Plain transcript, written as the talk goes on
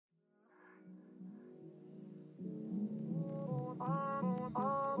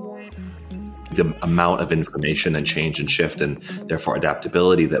the amount of information and change and shift and therefore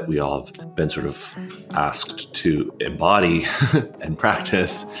adaptability that we all have been sort of asked to embody and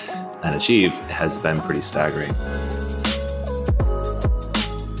practice and achieve has been pretty staggering.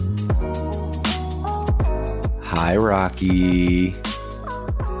 Hi, Rocky.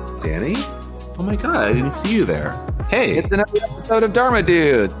 Danny? Oh my God, I didn't see you there. Hey. It's another episode of Dharma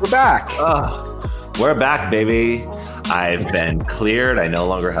Dudes. We're back. We're back, baby. I've been cleared. I no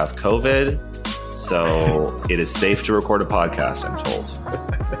longer have COVID. So it is safe to record a podcast, I'm told.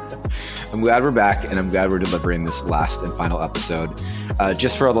 I'm glad we're back, and I'm glad we're delivering this last and final episode.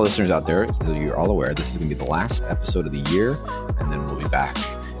 Just for all the listeners out there, so you're all aware, this is going to be the last episode of the year, and then we'll be back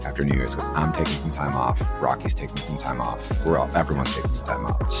after New Year's because I'm taking some time off. Rocky's taking some time off. Everyone's taking some time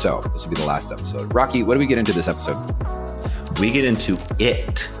off. So this will be the last episode. Rocky, what do we get into this episode? We get into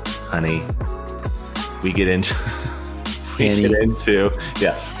it, honey. We get into it.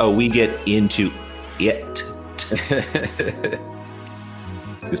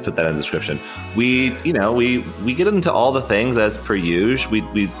 Just put that in the description. We get into all the things as per usual.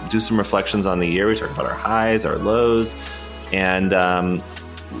 We do some reflections on the year. We talk about our highs, our lows, and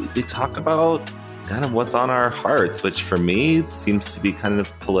we talk about kind of what's on our hearts, which for me seems to be kind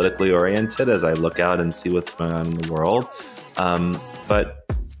of politically oriented as I look out and see what's going on in the world. But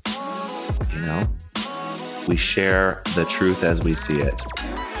we share the truth as we see it.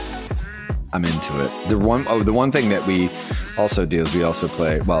 I'm into it. The one thing that we also do is we also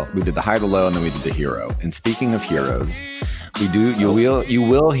play. Well, we did the high, the low, and then we did the hero. And speaking of heroes, you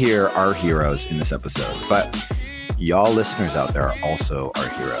will hear our heroes in this episode, but y'all listeners out there are also our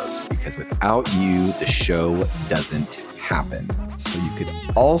heroes because without you, the show doesn't happen. So you could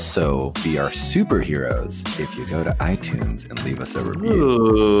also be our superheroes if you go to iTunes and leave us a review.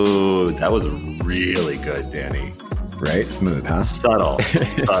 Ooh, that was really good, Danny. Right? Smooth, huh? Subtle.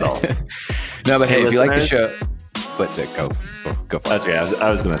 No, but hey, if you like the show, let's go for it. That's okay.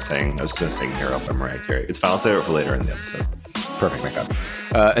 I was gonna sing Hero by Mariah Carey. It's fine. I'll save it for later in the episode. Perfect, my God.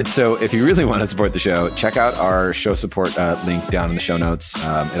 And so if you really want to support the show, check out our show support link down in the show notes.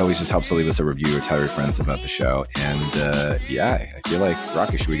 It always just helps to leave us a review or tell your friends about the show. And I feel like,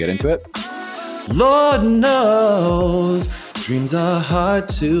 Rocky, should we get into it? Lord knows dreams are hard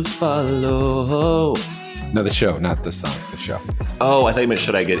to follow. No, the show, not the song, the show. Oh, I thought you meant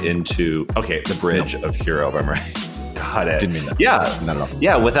should I get into, the bridge of Hero by Mariah. Got it. Didn't mean that. Yeah. Not at all.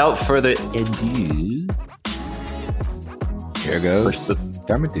 Yeah, without further ado. Here goes Push the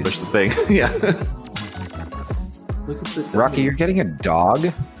thing. Yeah. Look at the Rocky, you're getting a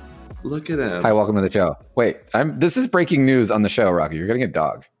dog? Look at him. Hi, welcome to the show. Wait, this is breaking news on the show, Rocky. You're getting a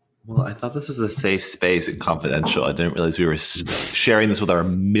dog. Well, I thought this was a safe space and confidential. I didn't realize we were sharing this with our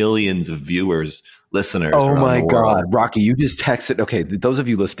millions of viewers, listeners. Oh my God, Rocky, you just texted. Okay, those of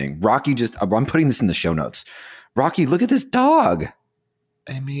you listening, Rocky I'm putting this in the show notes. Rocky, look at this dog.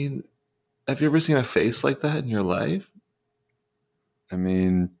 I mean, have you ever seen a face like that in your life? I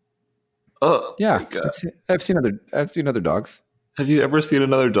mean, yeah, I've seen other dogs. Have you ever seen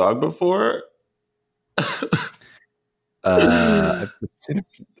another dog before?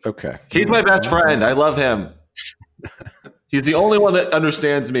 Okay. He's my best friend. I love him. He's the only one that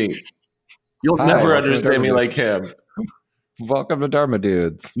understands me. You'll never understand me like him. Welcome to Dharma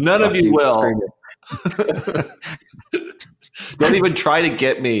Dudes. None of you will. Don't even try to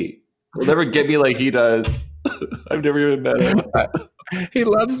get me. You'll never get me like he does. I've never even met him. He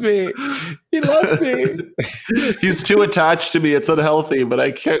loves me. He loves me. He's too attached to me. It's unhealthy, but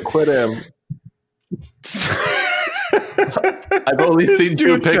I can't quit him. I've only seen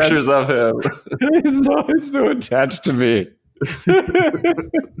two pictures of him. He's so attached to me.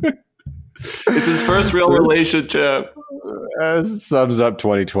 It's his first real relationship. Sums up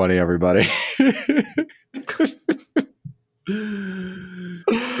 2020, everybody.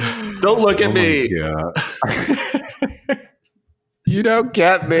 Don't look at me. You don't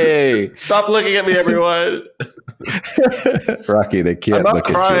get me. Stop looking at me, everyone. Rocky, they can't I'm not look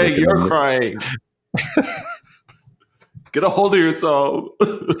crying. at you. You're crying. Get a hold of yourself.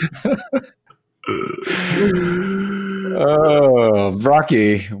 Oh,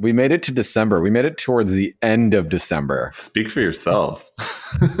 Rocky, we made it to December. We made it towards the end of December. Speak for yourself.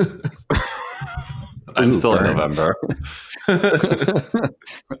 I'm still in November.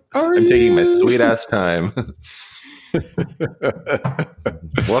 I'm taking my sweet ass time.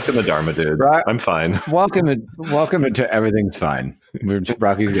 Welcome to Dharma Dudes. I'm fine. Welcome to Everything's Fine.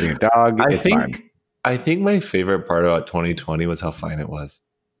 Rocky's getting a dog. I think my favorite part about 2020 was how fine it was.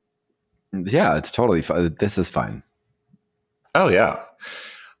 Yeah, it's totally fine. This is fine. Oh, yeah.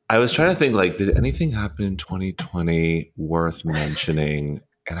 I was trying to think, did anything happen in 2020 worth mentioning?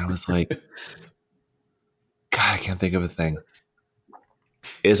 And I was like, God, I can't think of a thing.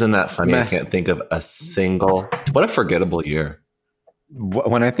 Isn't that funny? Meh. I can't think of a single. What a forgettable year.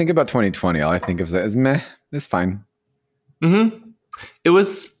 When I think about 2020, all I think of is meh. It's fine. Mm-hmm. It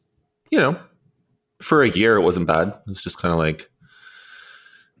was, for a year, it wasn't bad. It was just kind of like,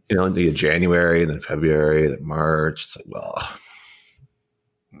 the January, and then February, then March. It's like, well,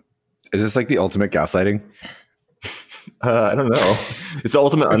 is this like the ultimate gaslighting? I don't know. It's the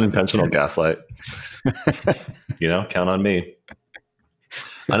ultimate unintentional gaslight. Count on me.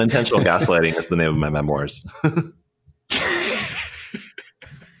 Unintentional gaslighting is the name of my memoirs.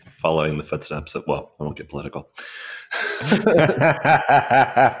 Following the footsteps of, well, I won't get political.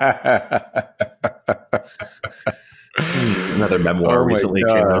 Another memoir recently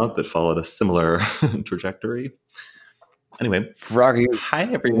came out that followed a similar trajectory. Anyway, Froggy, hi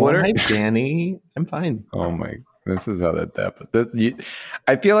everyone. Hi Danny. I'm fine. Oh my, this is how that happened.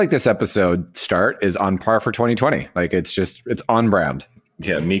 I feel like this episode start is on par for 2020. Like it's on brand.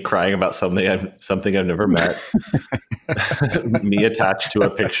 Yeah, me crying about something I've never met. Me attached to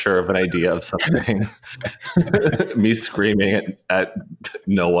a picture of an idea of something. Me screaming at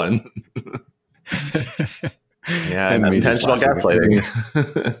no one. Yeah, and intentional gaslighting.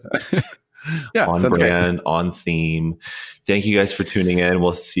 Yeah, on brand, great. On theme. Thank you guys for tuning in.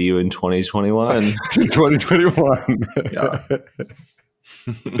 We'll see you in 2021. 2021. Yeah.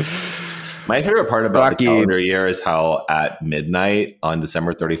 My favorite part about the calendar year is how at midnight on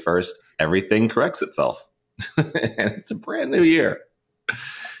December 31st, everything corrects itself. And it's a brand new year.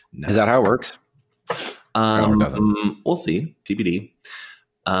 No. Is that how it works? We'll see. TBD.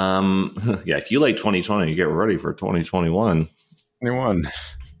 Yeah, if you like 2020, you get ready for 2021. 21.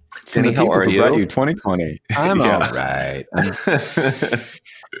 Danny, how are you? 2020. I'm all right.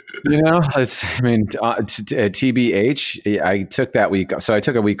 TBH. I took that week. So I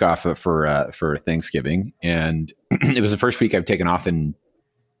took a week off for Thanksgiving, and it was the first week I've taken off in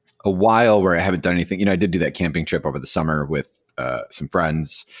a while where I haven't done anything. I did do that camping trip over the summer with some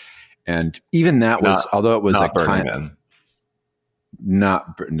friends, and even that was, although it was like Burning Man. No,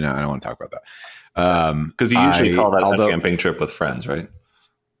 I don't want to talk about that. Because you usually call that a camping trip with friends, right?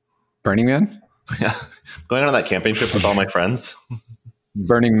 Burning Man? Yeah. Going on that camping trip with all my friends.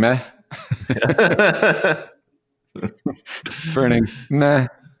 Burning meh. Burning meh.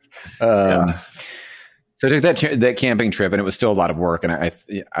 Yeah. So I took that camping trip, and it was still a lot of work. And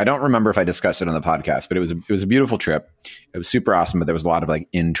I don't remember if I discussed it on the podcast, but it was a beautiful trip. It was super awesome, but there was a lot of like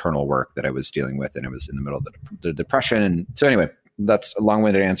internal work that I was dealing with, and it was in the middle of the depression. And so anyway, that's a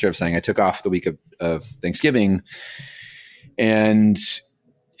long-winded answer of saying I took off the week of Thanksgiving, and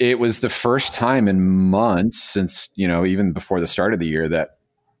it was the first time in months since, even before the start of the year, that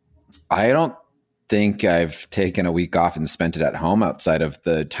I don't think I've taken a week off and spent it at home outside of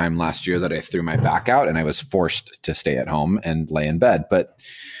the time last year that I threw my back out and I was forced to stay at home and lay in bed. But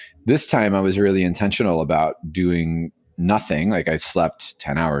this time I was really intentional about doing nothing. Like I slept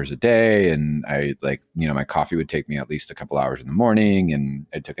 10 hours a day, and I my coffee would take me at least a couple hours in the morning, and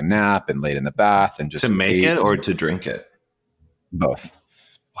I took a nap and laid in the bath and just to make it or to drink it? Both.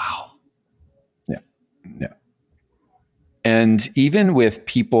 Wow. Yeah. And even with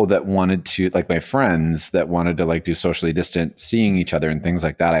people that wanted to, like my friends that wanted to do socially distant seeing each other and things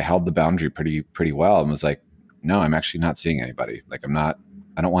like that, I held the boundary pretty well and was like, no, I'm actually not seeing anybody. I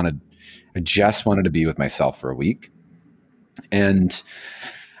just wanted to be with myself for a week. And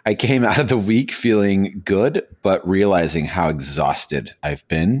I came out of the week feeling good, but realizing how exhausted I've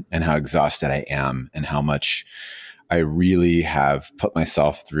been and how exhausted I am and how much I really have put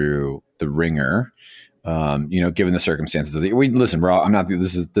myself through the ringer, given the circumstances of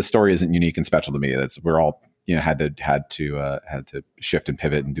this story isn't unique and special to me. We're all, had to shift and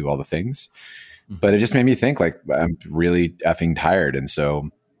pivot and do all the things, but it just made me think I'm really effing tired. And so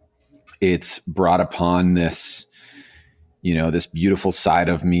it's brought upon this, this beautiful side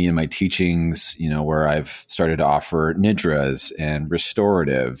of me and my teachings, where I've started to offer nidras and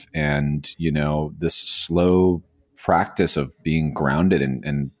restorative and, this slow practice of being grounded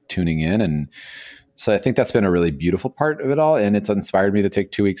and tuning in. And so I think that's been a really beautiful part of it all. And it's inspired me to take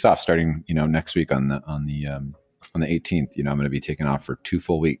 2 weeks off starting, next week on the 18th. I'm going to be taking off for 2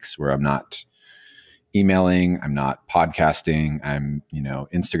 full weeks where I'm not emailing, I'm not podcasting, I'm,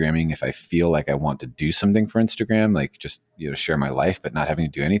 Instagramming if I feel like I want to do something for Instagram, like just, share my life, but not having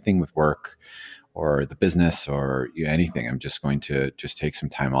to do anything with work or the business or anything. I'm just going to just take some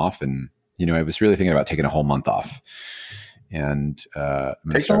time off. And, I was really thinking about taking a whole month off and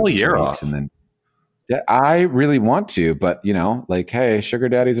take the whole year off. And then I really want to, but hey, sugar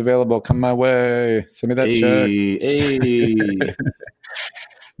daddy's available. Come my way. Send me that check. Hey.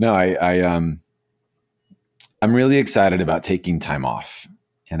 No, I'm really excited about taking time off.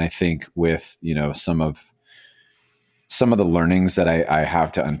 And I think with, some of the learnings that I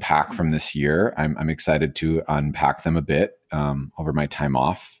have to unpack from this year, I'm excited to unpack them a bit over my time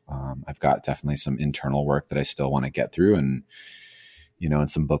off. I've got definitely some internal work that I still want to get through, and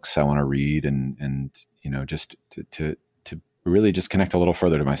some books I want to read, and just to really just connect a little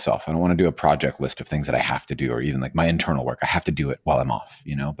further to myself. I don't want to do a project list of things that I have to do, or even like my internal work. I have to do it while I'm off,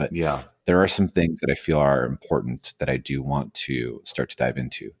 but Yeah. there are some things that I feel are important that I do want to start to dive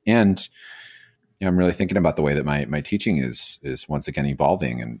into. And I'm really thinking about the way that my teaching is once again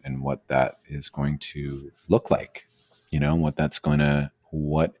evolving, and what that is going to look like, what that's going to,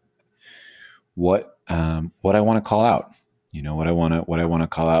 what I want to call out, what I want to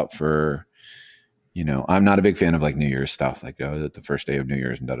call out for, I'm not a big fan of like New Year's stuff, like the first day of New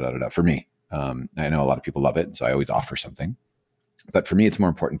Year's and for me. I know a lot of people love it, so I always offer something. But for me, it's more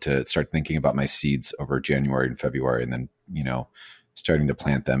important to start thinking about my seeds over January and February, and then, starting to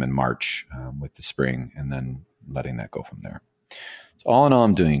plant them in March with the spring, and then letting that go from there. So all in all,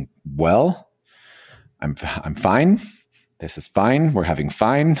 I'm doing well. I'm fine. This is fine. We're having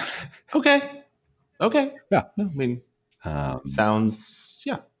fine. Okay. Yeah. No, I mean, sounds,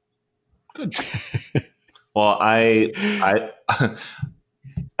 yeah, good. Well, I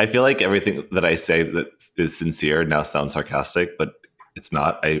feel like everything that I say that is sincere now sounds sarcastic, but it's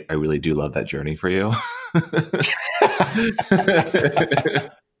not. I really do love that journey for you.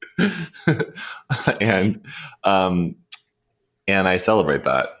 and I celebrate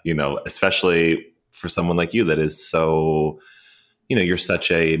that, especially for someone like you that is so, you're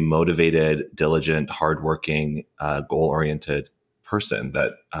such a motivated, diligent, hardworking, goal-oriented person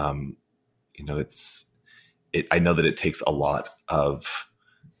that, I know that it takes a lot of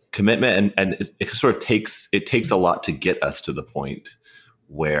commitment, and it sort of takes a lot to get us to the point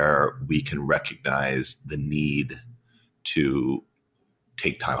where we can recognize the need to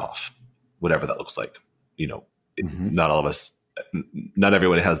take time off, whatever that looks like. Not all of us, not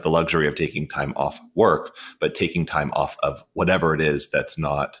everyone has the luxury of taking time off work, but taking time off of whatever it is that's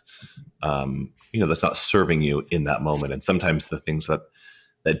not, that's not serving you in that moment. And sometimes the things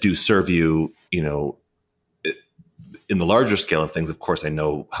that do serve you, in the larger scale of things, of course, I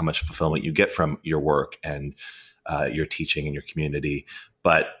know how much fulfillment you get from your work and your teaching and your community.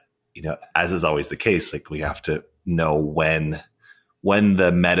 But, as is always the case, like we have to know when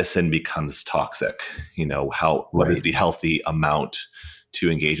the medicine becomes toxic, what is the healthy amount to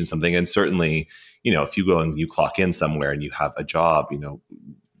engage in something. And certainly, if you go and you clock in somewhere and you have a job,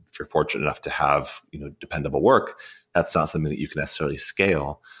 if you're fortunate enough to have, dependable work, that's not something that you can necessarily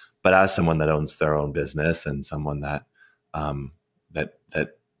scale. But as someone that owns their own business, and someone that, and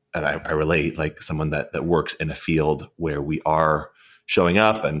I relate, like someone that works in a field where we are showing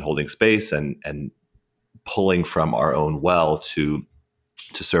up and holding space and pulling from our own well to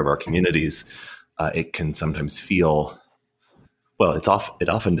serve our communities, it can sometimes feel, well, it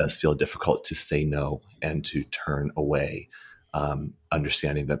often does feel difficult to say no and to turn away,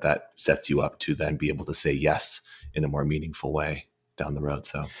 understanding that sets you up to then be able to say yes in a more meaningful way down the road.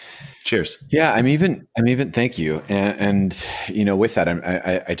 So cheers. Yeah. I'm even thank you. And with that,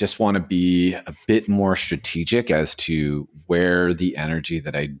 I just want to be a bit more strategic as to where the energy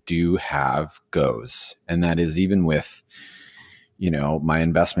that I do have goes. And that is even with, my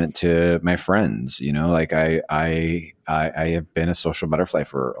investment to my friends, like I have been a social butterfly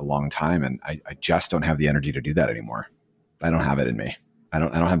for a long time, and I just don't have the energy to do that anymore. I don't have it in me. I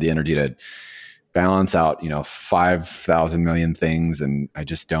don't have the energy to balance out, 5,000 million things. And I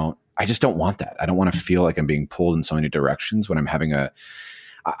just don't want that. I don't want to feel like I'm being pulled in so many directions when I'm having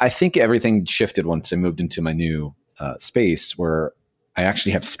I think everything shifted once I moved into my new space, where I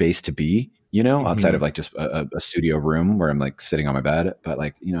actually have space to be, outside of like just a studio room where I'm like sitting on my bed. But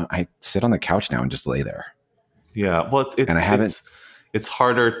like, I sit on the couch now and just lay there. Yeah. Well, it's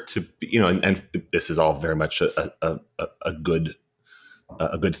harder to, and this is all very much a good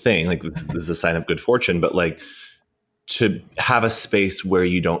thing. Like this is a sign of good fortune, but like to have a space where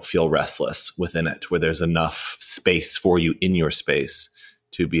you don't feel restless within it, where there's enough space for you in your space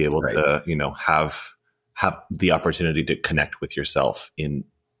to be able to, have the opportunity to connect with yourself in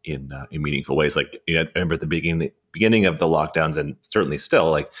meaningful ways. Like, I remember at the beginning of the lockdowns, and certainly still,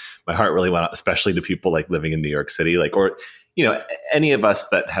 like my heart really went out, especially to people like living in New York City, like, or, any of us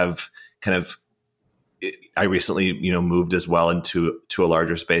that have kind of, I recently, moved as well into a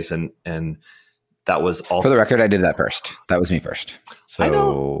larger space, and that was all. For the record, I did that first. That was me first. So, I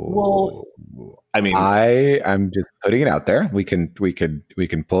know. Well, I mean, I'm just putting it out there. We can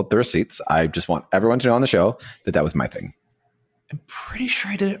pull up the receipts. I just want everyone to know on the show that was my thing. I'm pretty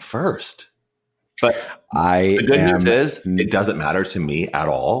sure I did it first. But the good news is it doesn't matter to me at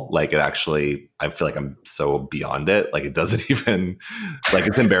all. Like, it actually, I feel like I'm so beyond it. Like, it doesn't even, like,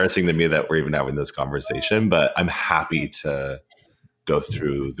 it's embarrassing to me that we're even having this conversation, but I'm happy to go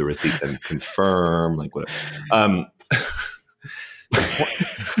through the receipt and confirm, like, whatever.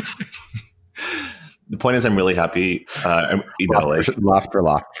 The point is, I'm really happy. Loft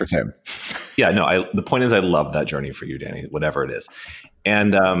for Tim. Yeah, no. The point is, I love that journey for you, Danny. Whatever it is,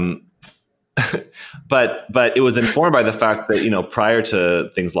 and but it was informed by the fact that prior to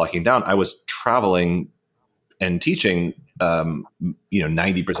things locking down, I was traveling and teaching 90%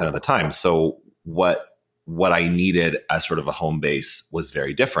 of the time. So what I needed as sort of a home base was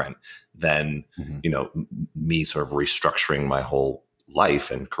very different than me sort of restructuring my whole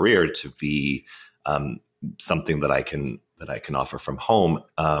life and career to be something that I can offer from home.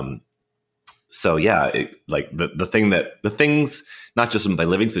 So yeah, the things, not just my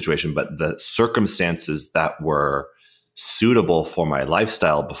living situation, but the circumstances that were suitable for my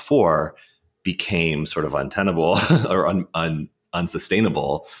lifestyle before became sort of untenable or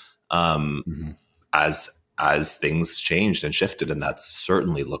unsustainable as things changed and shifted. And that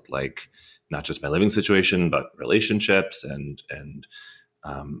certainly looked like not just my living situation, but relationships and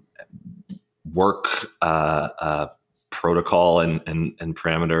work protocol and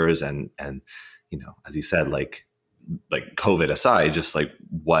parameters and as you said, like COVID aside, just like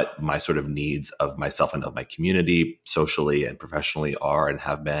what my sort of needs of myself and of my community socially and professionally are and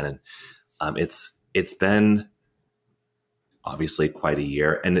have been. And it's been obviously quite a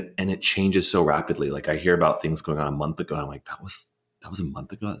year, and it changes so rapidly. Like, I hear about things going on a month ago, and I'm like, that was a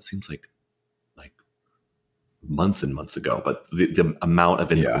month ago. It seems like months and months ago. But the amount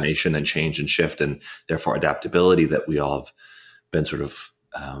of information and change and shift, and therefore adaptability that we all have been sort of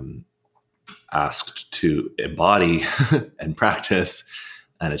asked to embody and practice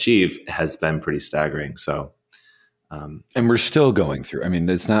and achieve has been pretty staggering. So, and we're still going through. I mean,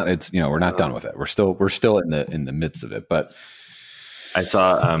 we're not done with it. We're still in the midst of it. But I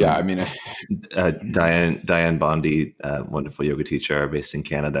saw, Diane Bondi, wonderful yoga teacher based in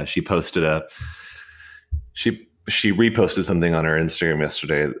Canada. She posted she reposted something on her Instagram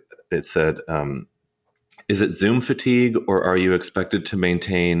yesterday. It said, "Is it Zoom fatigue, or are you expected to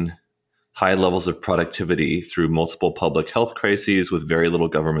maintain high levels of productivity through multiple public health crises with very little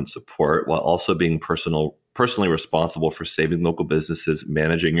government support, while also being personally responsible for saving local businesses,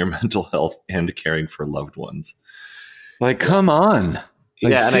 managing your mental health, and caring for loved ones?" Like, come on.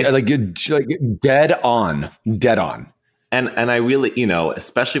 Dead on. And I really,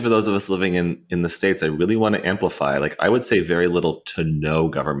 especially for those of us living in the States, I really want to amplify, like, I would say very little to no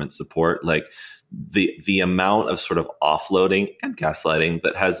government support. Like, the amount of sort of offloading and gaslighting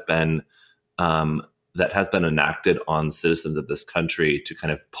that has been enacted on citizens of this country to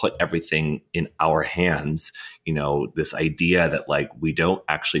kind of put everything in our hands. This idea that, like, we don't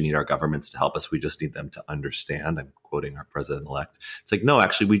actually need our governments to help us. We just need them to understand. I'm quoting our president-elect. It's like, no,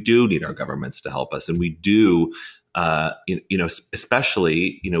 actually, we do need our governments to help us. And we do,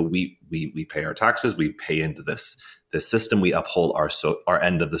 especially, we pay our taxes, we pay into this system, we uphold our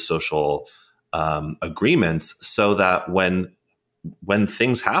end of the social agreements, so that when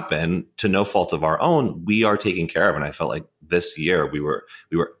things happen to no fault of our own, we are taken care of. And I felt like this year we were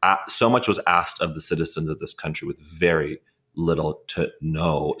so much was asked of the citizens of this country with very little to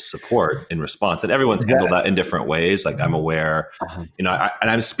no support in response. And everyone's handled that in different ways. Like, I'm aware, and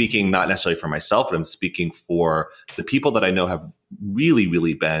I'm speaking not necessarily for myself, but I'm speaking for the people that I know have really,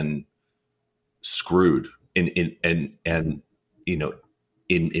 really been screwed in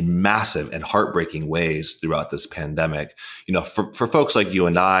massive and heartbreaking ways throughout this pandemic. For folks like you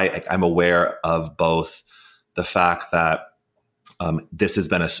and I'm aware of both the fact that this has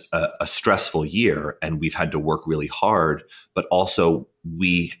been a stressful year, and we've had to work really hard, but also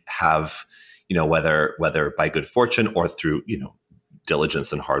we have, whether by good fortune or through,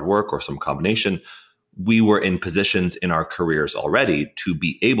 diligence and hard work or some combination, we were in positions in our careers already to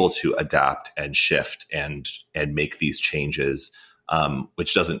be able to adapt and shift and make these changes,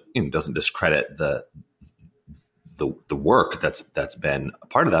 which doesn't discredit the work that's been a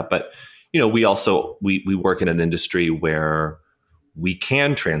part of that. But, we also, we work in an industry where we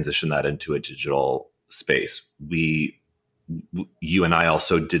can transition that into a digital space. You and I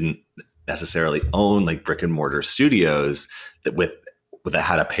also didn't necessarily own, like, brick and mortar studios that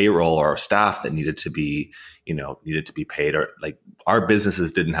had a payroll or a staff that needed to be paid, or, like, our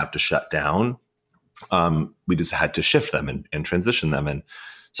businesses didn't have to shut down. We just had to shift them and transition them. And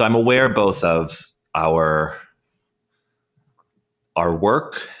so I'm aware both of our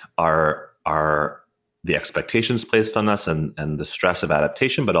work, our the expectations placed on us and the stress of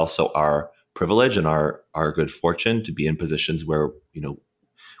adaptation, but also our privilege and our good fortune to be in positions where,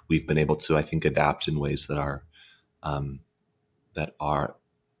 we've been able to, I think, adapt in ways that are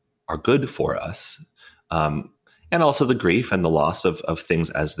good for us. And also the grief and the loss of things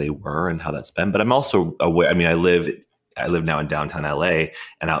as they were and how that's been. But I'm also aware, I live now in downtown LA,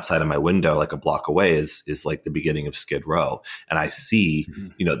 and outside of my window, like a block away is like the beginning of Skid Row. And I see,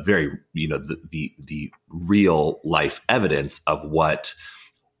 the real life evidence of what,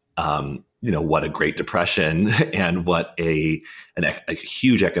 what a Great Depression and what a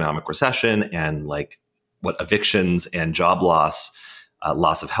huge economic recession and like what evictions and job loss,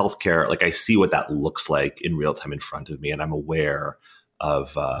 loss of healthcare. Like I see what that looks like in real time in front of me. And I'm aware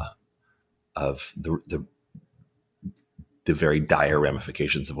of the very dire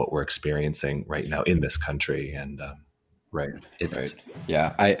ramifications of what we're experiencing right now in this country. And it's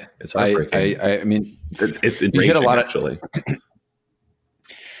yeah, it's heartbreaking. I mean, it's you hit a lot actually.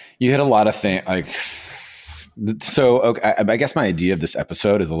 You hit a lot of things like. So okay, I guess my idea of this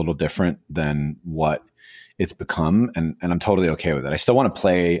episode is a little different than what it's become, and I'm totally okay with it. I still want to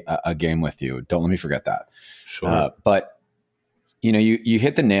play a game with you. Don't let me forget that. Sure. But you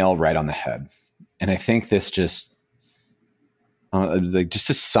hit the nail right on the head, and I think this just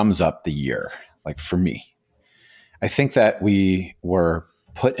sums up the year. Like for me, I think that we were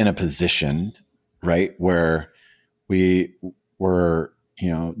put in a position, right, where we were,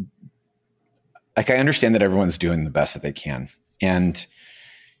 like I understand that everyone's doing the best that they can, and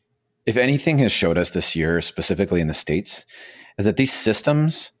if anything has showed us this year, specifically in the States, is that these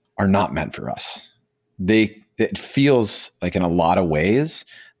systems are not meant for us. It feels like in a lot of ways,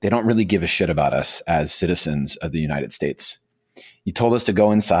 they don't really give a shit about us as citizens of the United States. You told us to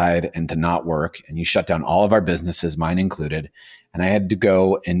go inside and to not work, and you shut down all of our businesses, mine included. And I had to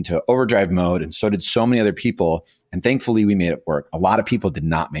go into overdrive mode, and so did so many other people. And thankfully, we made it work. A lot of people did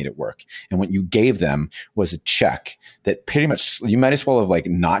not make it work. And what you gave them was a check that pretty much, you might as well have like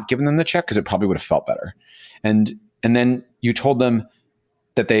not given them the check because it probably would have felt better. And then you told them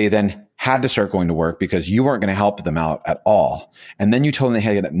that they then had to start going to work because you weren't going to help them out at all. And then you told them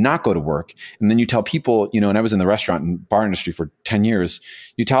they had to not go to work. And then you tell people, and I was in the restaurant and bar industry for 10 years,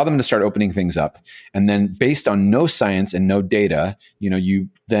 you tell them to start opening things up. And then based on no science and no data, you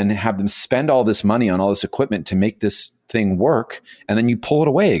then have them spend all this money on all this equipment to make this thing work. And then you pull it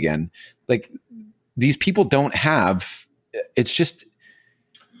away again. Like these people don't have, it's just,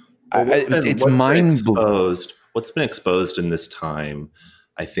 it's mind blowing. What's been exposed in this time,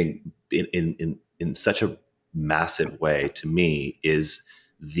 I think, in such a massive way to me is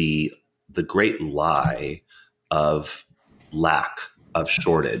the great lie of lack of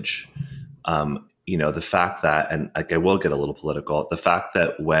shortage. The fact that, and I will get a little political, the fact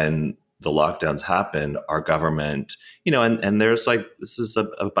that when the lockdowns happened, our government, and there's like, this is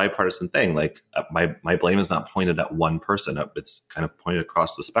a bipartisan thing. Like my blame is not pointed at one person. It's kind of pointed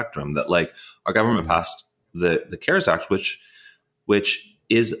across the spectrum that like our government passed the CARES Act, which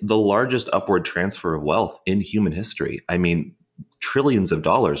is the largest upward transfer of wealth in human history. I mean, trillions of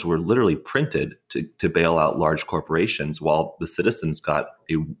dollars were literally printed to bail out large corporations while the citizens got,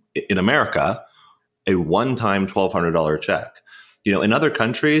 in America, a one-time $1,200 check. In other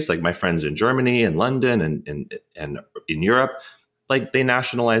countries, like my friends in Germany and London and in Europe, like they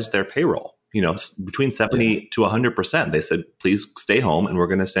nationalized their payroll. Between 70 to 100%. They said, please stay home and we're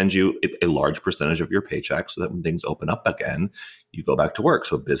going to send you a large percentage of your paycheck so that when things open up again, you go back to work.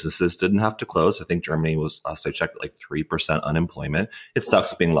 So businesses didn't have to close. I think Germany was, last I checked, like 3% unemployment. It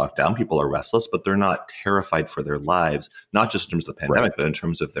sucks being locked down. People are restless, but they're not terrified for their lives, not just in terms of the pandemic, but in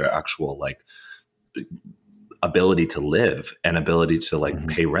terms of their actual like ability to live and ability to like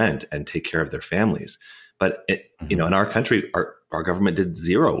pay rent and take care of their families. But in our country, our government did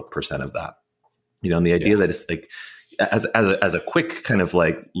 0% of that. And the idea that it's like, as a quick kind of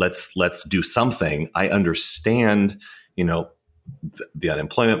like, let's do something. I understand, the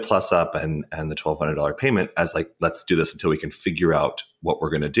unemployment plus up and the $1,200 payment as like, let's do this until we can figure out what we're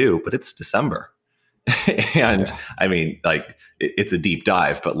going to do. But it's December. And I mean, like it's a deep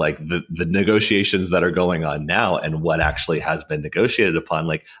dive, but like the negotiations that are going on now and what actually has been negotiated upon,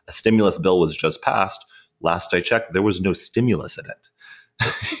 like a stimulus bill was just passed. Last I checked, there was no stimulus in it.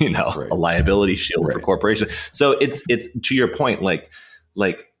 A liability shield for corporations. So it's to your point, like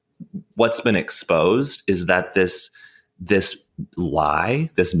what's been exposed is that this lie,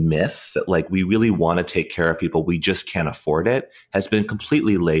 this myth that like we really want to take care of people, we just can't afford it, has been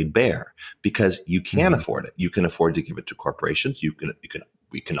completely laid bare because you can afford it. You can afford to give it to corporations. You can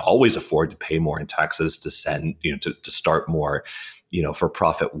we can always afford to pay more in taxes to send, to start more, for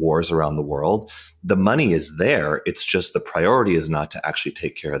profit wars around the world. The money is there. It's just the priority is not to actually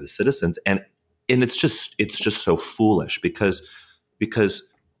take care of the citizens. And it's just so foolish because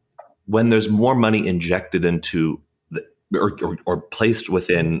when there's more money injected into or placed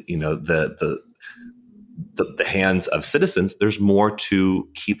within, the hands of citizens, there's more to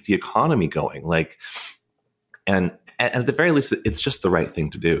keep the economy going. And at the very least, it's just the right thing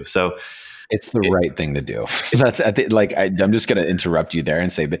to do. So it's the right thing to do. I'm just going to interrupt you there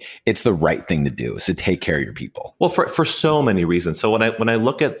and say that it's the right thing to do is to take care of your people. Well, for so many reasons. So when I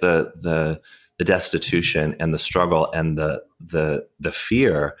look at the destitution and the struggle and the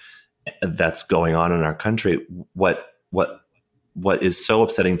fear that's going on in our country, what is so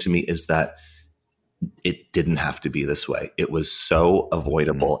upsetting to me is that it didn't have to be this way. It was so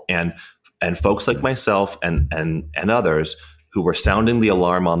avoidable. And folks like myself and others who were sounding the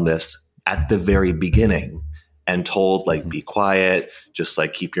alarm on this at the very beginning and told, be quiet, just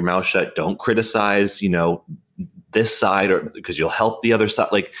keep your mouth shut, don't criticize, this side, or because you'll help the other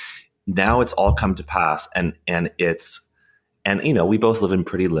side. Now it's all come to pass. And we both live in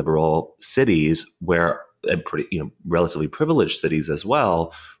pretty liberal cities and pretty, relatively privileged cities as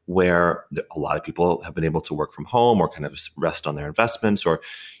well, where a lot of people have been able to work from home or kind of rest on their investments, or,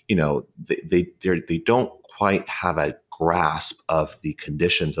 they don't quite have a grasp of the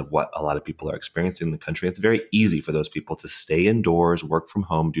conditions of what a lot of people are experiencing in the country. It's very easy for those people to stay indoors, work from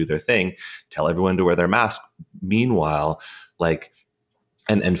home, do their thing, tell everyone to wear their mask. Meanwhile,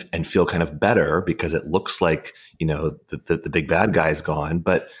 and feel kind of better because it looks like, the big bad guy's gone.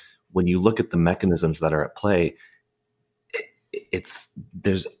 But when you look at the mechanisms that are at play,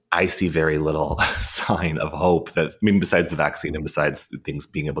 I see very little sign of hope besides the vaccine and besides things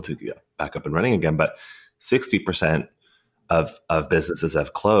being able to get back up and running again. But 60% of businesses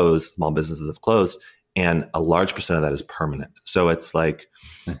have closed, small businesses have closed, and a large percent of that is permanent. So it's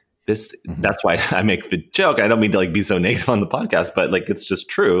this, that's why I make the joke. I don't mean to be so negative on the podcast, but it's just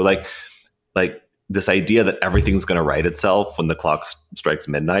true. This idea that everything's going to right itself when the clock strikes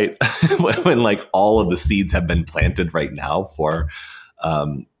midnight, when all of the seeds have been planted right now for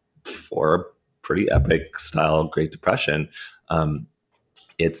pretty epic style Great Depression. I'm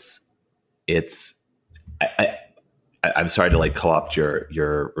sorry to co-opt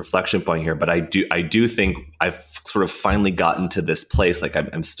your reflection point here, but I do think I've sort of finally gotten to this place.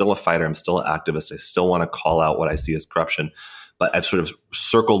 I'm still a fighter. I'm still an activist. I still want to call out what I see as corruption, but I've sort of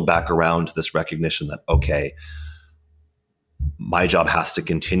circled back around to this recognition that, okay, my job has to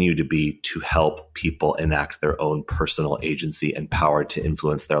continue to be to help people enact their own personal agency and power to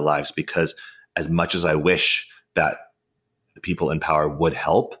influence their lives. Because as much as I wish that the people in power would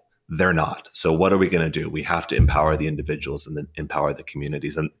help, they're not. So what are we going to do? We have to empower the individuals and then empower the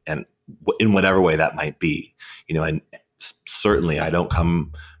communities, and in whatever way that might be, and certainly I don't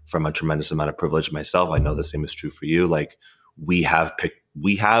come from a tremendous amount of privilege myself. I know the same is true for you. We have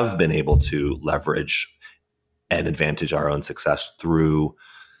been able to leverage and advantage our own success through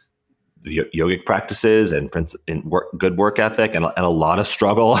the yogic practices and good work ethic and a lot of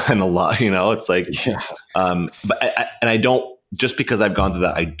struggle and a lot, it's but I don't, just because I've gone through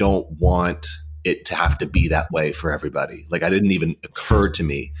that, I don't want it to have to be that way for everybody. I didn't even occur to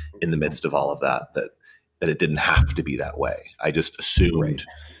me in the midst of all of that it didn't have to be that way. I just assumed,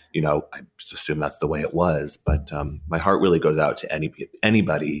 I just assumed that's the way it was. But my heart really goes out to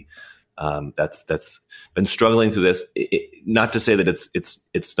anybody that's been struggling through this. Not to say that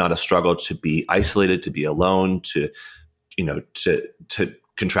it's not a struggle to be isolated, to be alone, to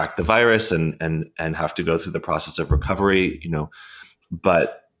contract the virus and have to go through the process of recovery,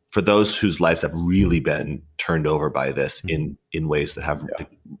 but for those whose lives have really been turned over by this in ways that have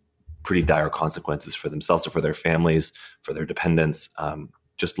pretty dire consequences for themselves or for their families, for their dependents,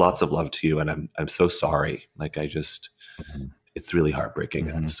 just lots of love to you. And I'm so sorry. It's really heartbreaking.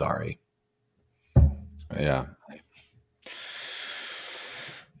 And I'm sorry. Yeah.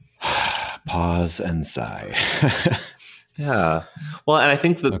 Pause and sigh. Yeah. Well, and I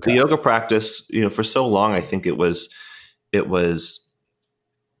think the yoga practice, for so long, I think it was,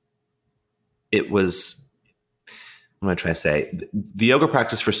 what am I trying to say? The yoga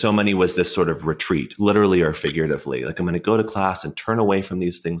practice for so many was this sort of retreat, literally or figuratively. I'm going to go to class and turn away from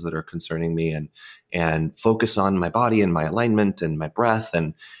these things that are concerning me and focus on my body and my alignment and my breath.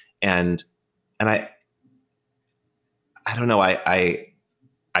 And I don't know.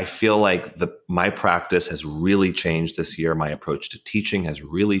 I feel like my practice has really changed this year. My approach to teaching has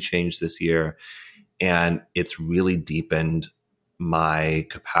really changed this year. And it's really deepened my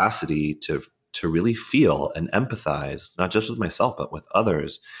capacity to to really feel and empathize, not just with myself, but with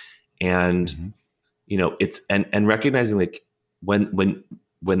others. And, it's, and recognizing like when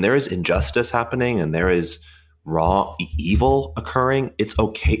there is injustice happening and there is raw evil occurring, it's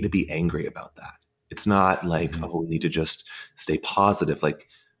okay to be angry about that. It's not like, we need to just stay positive. Like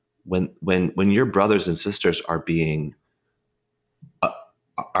when your brothers and sisters are being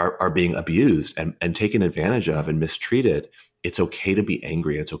abused and taken advantage of and mistreated, it's okay to be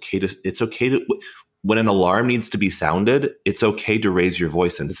angry. It's okay to when an alarm needs to be sounded, it's okay to raise your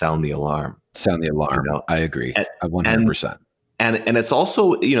voice and sound the alarm. Sound the alarm. I agree. 100%. And it's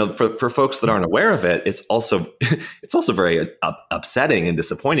also, for folks that aren't aware of it, it's also very upsetting and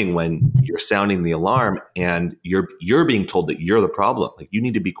disappointing when you're sounding the alarm and you're being told that you're the problem. Like, you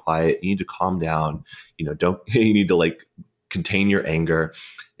need to be quiet, you need to calm down, you need to like contain your anger.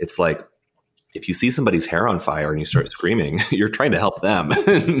 It's like, if you see somebody's hair on fire and you start screaming, you're trying to help them.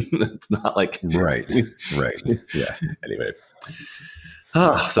 It's not like right. Yeah. Anyway, so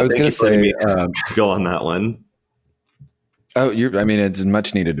I was going to say, go on that one. It's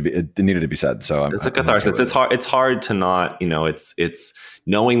much needed to be. It needed to be said. So it's a catharsis. It's hard to not. It's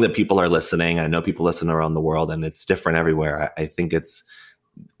knowing that people are listening. I know people listen around the world, and it's different everywhere. I think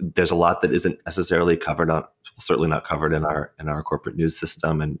there's a lot that isn't necessarily covered on, certainly not covered in our corporate news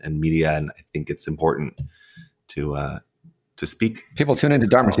system and media. And I think it's important to speak. People tune into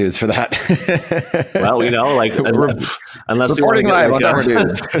Dharma Dudes for that. Well, unless reporting live on Dharma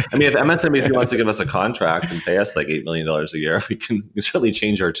Dudes. I mean, if MSNBC wants to give us a contract and pay us like $8 million a year, we can certainly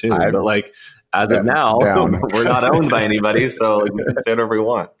change our tune. But like, as of now, we're not owned by anybody, so like, we can say whatever we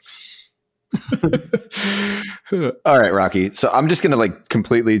want. All right, Rocky. So I'm just going to like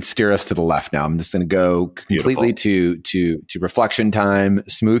completely steer us to the left now. I'm just going to go completely to reflection time,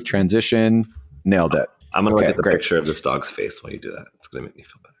 smooth transition. Nailed it. I'm going to look at the picture of this dog's face while you do that. It's going to make me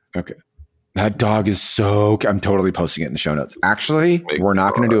feel better. Okay. That dog is I'm totally posting it in the show notes. Actually, we're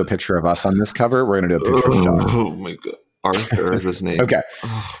not going to do a picture of us on this cover. We're going to do a picture of the dog. Oh my God. Arthur is his name. Okay.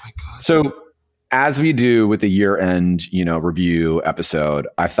 Oh my God. So as we do with the year-end, review episode,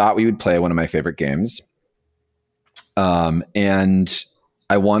 I thought we would play one of my favorite games. And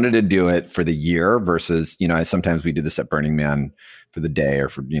I wanted to do it for the year versus, sometimes we do this at Burning Man for the day or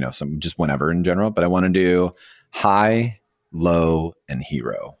for, some just whenever in general, but I want to do high, low, and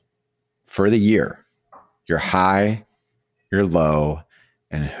hero for the year. Your high, your low,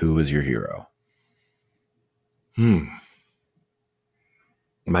 and who is your hero? Am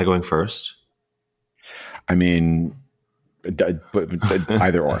I going first? I mean,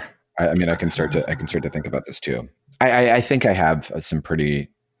 either or. I can start to think about this too. I think I have some pretty.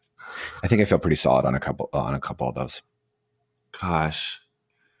 I think I feel pretty solid on a couple of those. Gosh,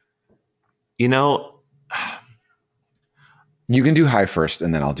 you can do high first,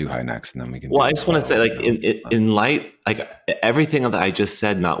 and then I'll do high next, and then we can. Well, I just want to say, like, in light, like everything that I just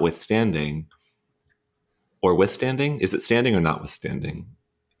said, notwithstanding, or withstanding, is it standing or notwithstanding?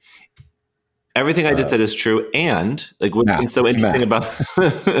 Everything I just said is true, and like what's been so interesting about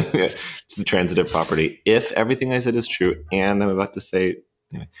it's the transitive property. If everything I said is true, and I'm about to say,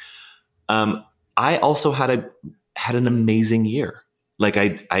 anyway, I also had an amazing year. Like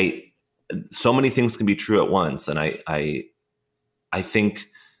I so many things can be true at once, and I think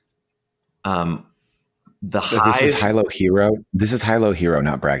the high. This is high-low hero. This is high-low hero,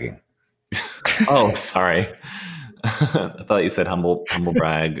 not bragging. Oh, sorry. I thought you said humble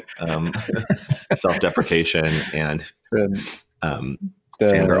brag, self-deprecation, and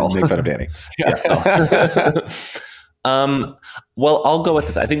fangirl. Make fun of Danny. Well, I'll go with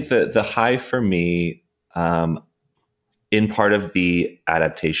this. I think the high for me, in part of the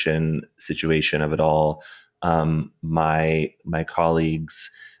adaptation situation of it all, my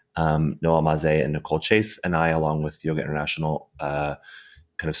colleagues, Noah Maze and Nicole Chase, and I, along with Yoga International, kind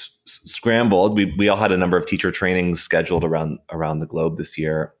of scrambled. We all had a number of teacher trainings scheduled around the globe this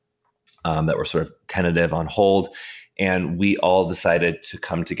year that were sort of tentative, on hold, and we all decided to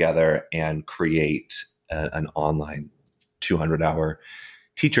come together and create an online 200-hour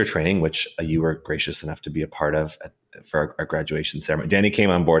teacher training, which you were gracious enough to be a part of for our graduation ceremony. Danny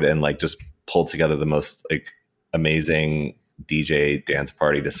came on board and like just pulled together the most like amazing DJ dance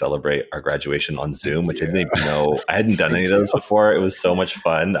party to celebrate our graduation on Zoom, which I didn't even know. I hadn't done any of those before. It was so much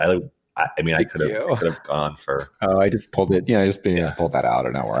fun. I mean, I could have gone for. Oh, I just pulled it. I just pulled that out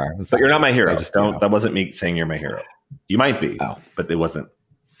of nowhere. But you're not my hero. That wasn't me saying you're my hero. You might be, but it wasn't.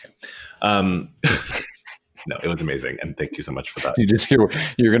 Okay. No, it was amazing, and thank you so much for that.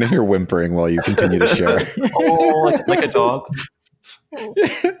 You're going to hear whimpering while you continue to share. Oh, like a dog.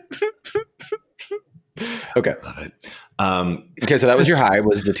 Okay. Love it. Okay, so that was your high,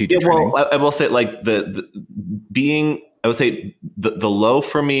 was the teacher training. Well, I will say like I would say the low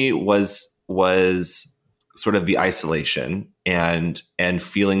for me was sort of the isolation and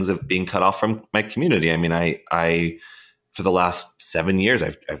feelings of being cut off from my community. I mean, I for the last 7 years,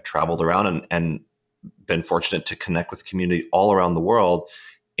 I've traveled around and been fortunate to connect with community all around the world,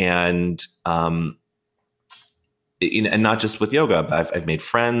 and and not just with yoga, but I've made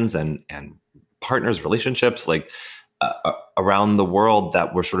friends and partners, relationships like around the world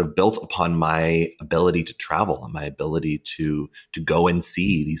that were sort of built upon my ability to travel and my ability to go and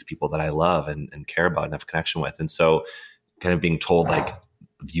see these people that I love and care about and have connection with. And so kind of being told like,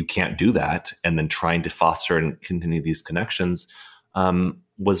 you can't do that, and then trying to foster and continue these connections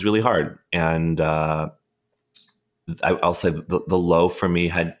was really hard. And I'll say the low for me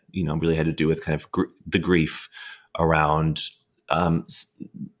had, really had to do with kind of the grief around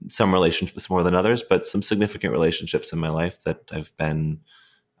some relationships more than others, but some significant relationships in my life that I've been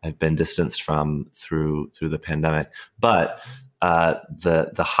distanced from through the pandemic. But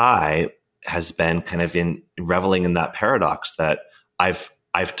the high has been kind of in reveling in that paradox that I've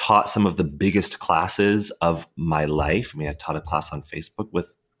taught some of the biggest classes of my life. I mean, I taught a class on Facebook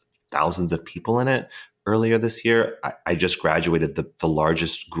with thousands of people in it earlier this year. I just graduated the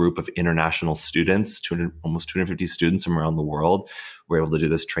largest group of international students, almost 250 students from around the world were able to do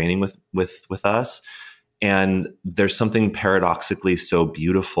this training with us. And there's something paradoxically so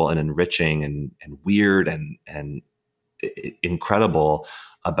beautiful and enriching and weird and incredible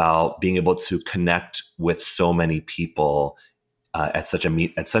about being able to connect with so many people at such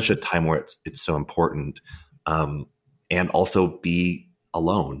a time where it's so important, and also be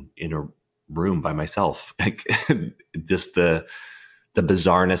alone in a room by myself. Like just the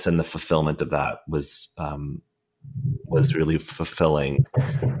bizarreness and the fulfillment of that was really fulfilling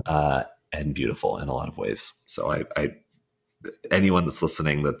and beautiful in a lot of ways. So I anyone that's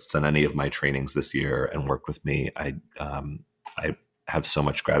listening that's done any of my trainings this year and worked with me, I have so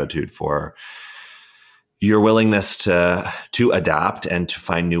much gratitude for your willingness to adapt and to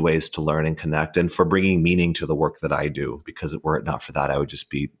find new ways to learn and connect, and for bringing meaning to the work that I do. Because were it not for that, I would just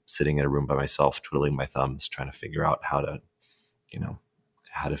be sitting in a room by myself, twiddling my thumbs, trying to figure out how to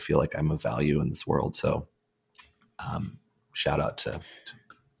feel like I'm of value in this world. So, shout out to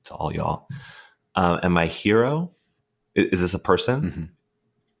all y'all. And my hero, is this a person?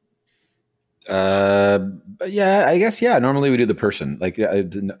 Mm-hmm. Yeah, I guess. Yeah. Normally we do the person. Like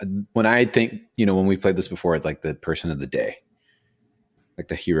when I think, when we played this before, it's like the person of the day, like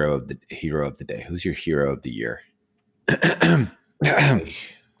the hero of the day. Who's your hero of the year?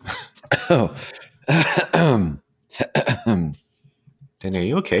 Danny, are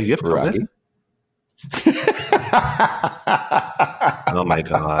you okay? Do you have COVID? Oh my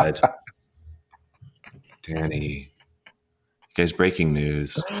God, Danny! You guys, breaking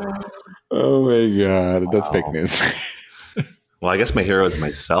news. Oh my God, that's fake news. Well, I guess my hero is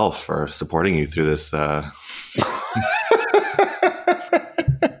myself for supporting you through this.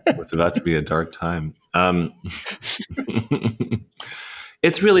 What's about to be a dark time.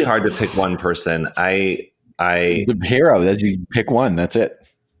 It's really hard to pick one person. The hero, that you pick one. That's it.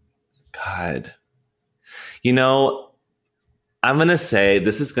 God, I'm gonna say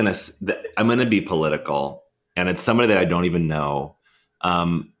I'm gonna be political, and it's somebody that I don't even know.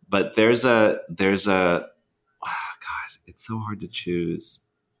 But there's a God, it's so hard to choose.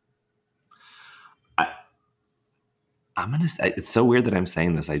 I'm going to say, it's so weird that I'm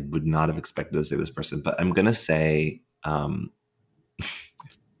saying this. I would not have expected to say this person, but I'm going to say, I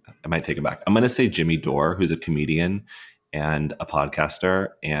might take it back. I'm going to say Jimmy Dore, who's a comedian and a podcaster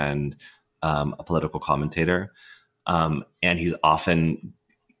and a political commentator. And he's often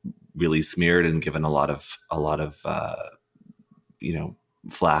really smeared and given a lot of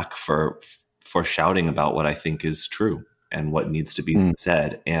flack for shouting about what I think is true and what needs to be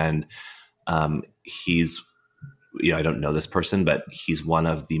said. And he's, I don't know this person, but he's one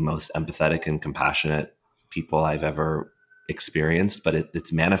of the most empathetic and compassionate people I've ever experienced. But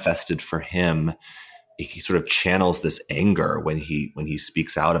it's manifested for him. He sort of channels this anger when he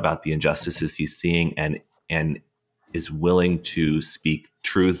speaks out about the injustices he's seeing and is willing to speak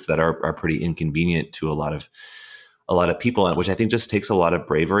truths that are pretty inconvenient to a lot of people, which I think just takes a lot of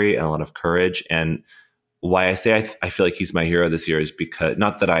bravery and a lot of courage. And why I say I feel like he's my hero this year is because,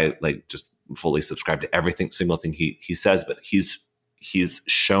 not that I like just fully subscribe to single thing he says, but he's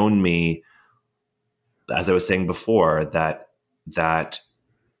shown me, as I was saying before, that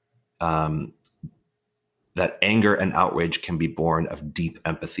anger and outrage can be born of deep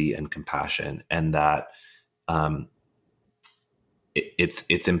empathy and compassion, and that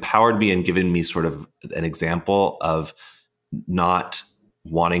it's empowered me and given me sort of an example of not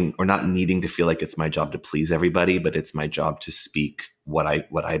wanting or not needing to feel like it's my job to please everybody, but it's my job to speak what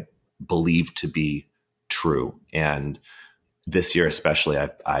I believe to be true. And this year, especially,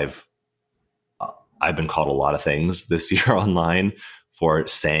 I've been called a lot of things this year online for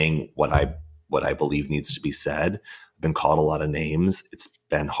saying what I believe needs to be said. I've been called a lot of names. It's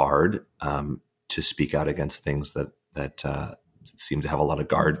been hard to speak out against things that seem to have a lot of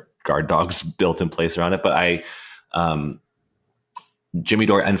guard dogs built in place around it. But Jimmy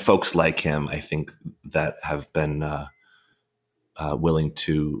Dore and folks like him, I think, that have been willing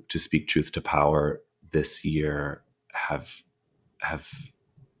to speak truth to power this year have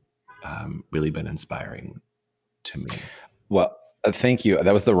really been inspiring to me. Well, thank you.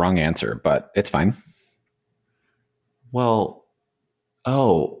 That was the wrong answer, but it's fine. Well,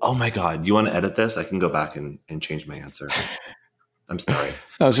 oh my God. You want to edit this? I can go back and change my answer. I'm sorry.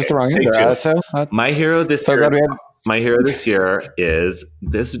 No, it's just the wrong answer. My hero this year is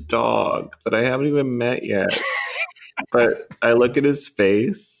this dog that I haven't even met yet. But I look at his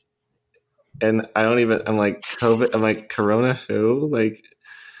face and I'm like, COVID, I'm like, Corona who? Like,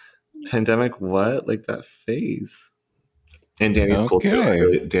 pandemic what? Like, that face. And Danny's cool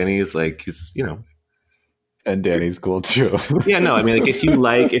too. Danny is like, he's, and Danny's cool too. Yeah, no, I mean, like,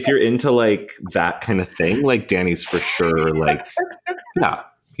 if you're into like that kind of thing, like Danny's for sure. Like, yeah,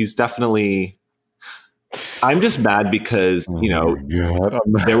 he's definitely. I'm just mad because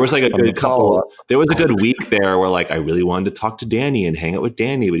there was like a good week there where like I really wanted to talk to Danny and hang out with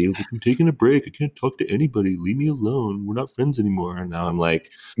Danny, but he was like, I'm taking a break. I can't talk to anybody. Leave me alone. We're not friends anymore. And now I'm like,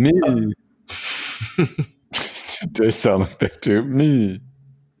 me. They sound like that too. Me.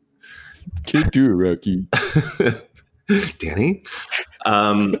 Can't do it, Rocky. Danny?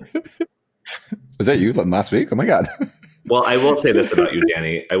 Was that you last week? Oh my God. Well, I will say this about you,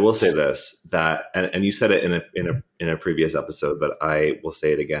 Danny. I will say this, that, and you said it in a previous episode, but I will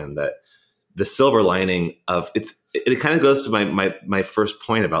say it again, that the silver lining of it kind of goes to my first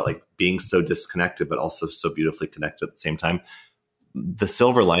point about like being so disconnected, but also so beautifully connected at the same time. The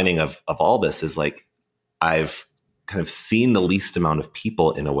silver lining of all this is like, I've kind of seen the least amount of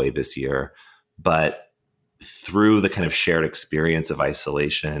people in a way this year, but through the kind of shared experience of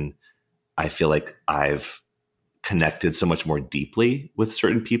isolation, I feel like I've connected so much more deeply with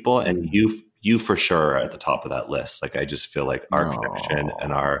certain people, and you for sure are at the top of that list. Like, I just feel like our connection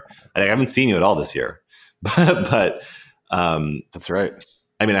and I haven't seen you at all this year, but that's right.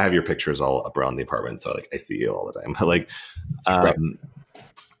 I mean, I have your pictures all up around the apartment, so like I see you all the time. But like, right.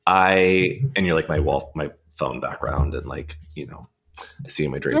 And you're like my phone background, and like, I see you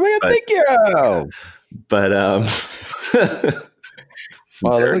in my dreams. Oh my God, thank you. But oh,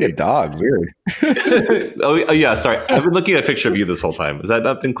 look like a dog. Weird. oh yeah, sorry. I've been looking at a picture of you this whole time. Has that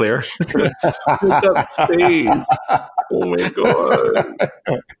not been clear? That face. Oh my God.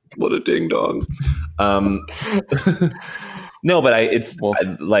 What a ding dong. No, but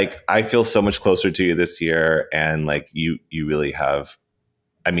I feel so much closer to you this year, and like you really have.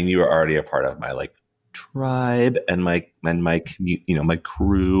 I mean, you are already a part of my like tribe and my my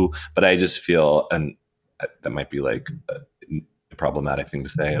crew. But I just feel, and that might be like a problematic thing to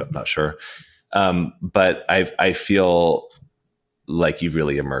say. I'm not sure, but I feel like you've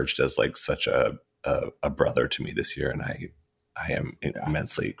really emerged as like such a brother to me this year, and I am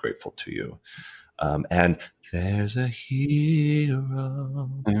immensely grateful to you. And there's a hero.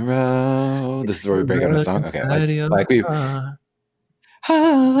 This is where we break out a song. Okay, like we.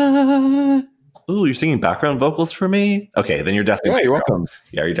 Ooh, you're singing background vocals for me? Okay, then you're definitely. Yeah, you're welcome.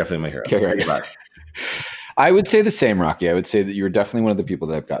 Yeah, you're definitely my hero. Okay. I would say the same, Rocky. I would say that you're definitely one of the people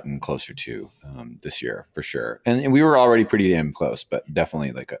that I've gotten closer to this year, for sure. And we were already pretty damn close, but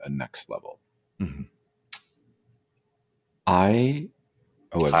definitely like a next level. Mm-hmm. I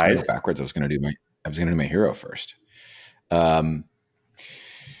was going to go backwards. I was going to do my hero first.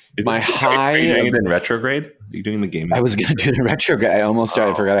 My high. Are you doing it in retrograde? Are you doing the game? I was going to do the retrograde. I almost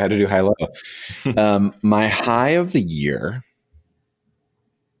I forgot I had to do high low. My high of the year.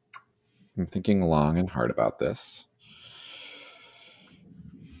 I'm thinking long and hard about this.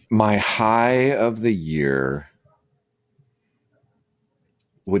 My high of the year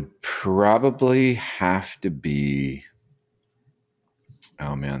would probably have to be.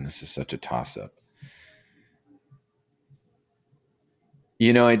 Oh man, this is such a toss-up.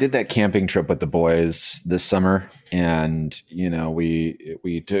 I did that camping trip with the boys this summer, and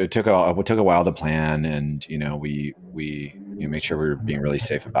we took a while to plan, and we made sure we were being really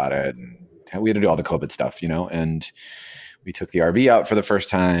safe about it, and we had to do all the COVID stuff, and we took the RV out for the first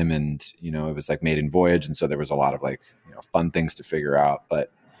time, and it was like maiden voyage, and so there was a lot of like fun things to figure out.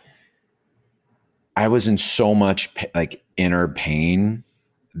 But I was in so much like inner pain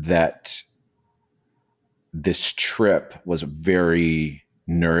that this trip was very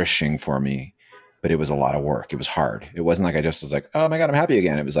nourishing for me, but it was a lot of work. It was hard. It wasn't like I just was like, oh my God, I'm happy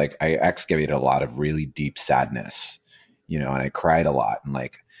again. It was like I excavated a lot of really deep sadness, and I cried a lot. And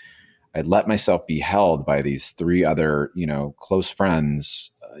like I let myself be held by these 3 other, close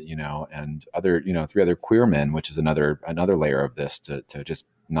friends, and other, 3 other queer men, which is another layer of this, to just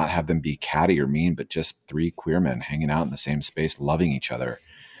not have them be catty or mean, but just 3 queer men hanging out in the same space, loving each other.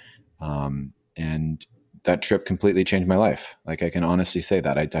 And that trip completely changed my life. Like I can honestly say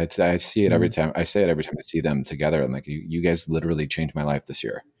that. I see it every time. I say it every time I see them together. I'm like, you guys literally changed my life this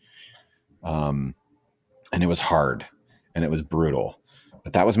year. And it was hard and it was brutal,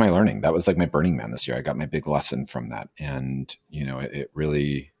 but that was my learning. That was like my Burning Man this year. I got my big lesson from that. And, it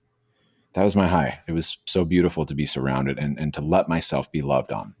really, that was my high. It was so beautiful to be surrounded and to let myself be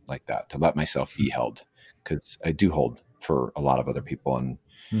loved on like that, to let myself be held, because I do hold for a lot of other people. And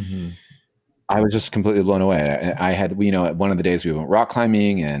I was just completely blown away. I had, one of the days we went rock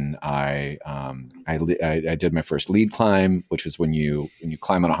climbing, and I did my first lead climb, which was when you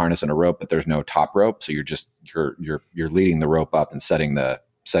climb on a harness and a rope, but there's no top rope, so you're leading the rope up and setting the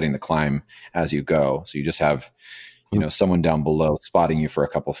climb as you go. So you just have someone down below spotting you for a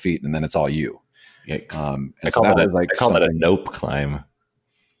couple feet, and then it's all you. Yikes. I call that a nope climb.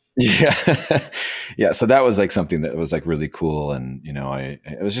 Yeah. Yeah. So that was like something that was like really cool. And,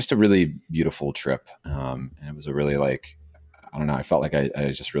 it was just a really beautiful trip. And it was a really like, I don't know, I felt like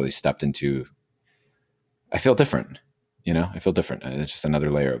I just really stepped into, I feel different, I feel different. It's just another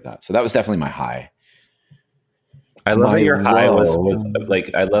layer of that. So that was definitely my high. I love that your high was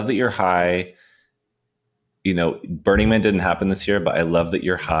like, I love that your high, Burning Man didn't happen this year, but I love that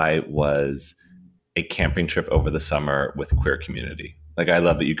your high was a camping trip over the summer with queer community. Like, I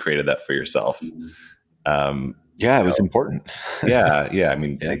love that you created that for yourself. It was important. Yeah. I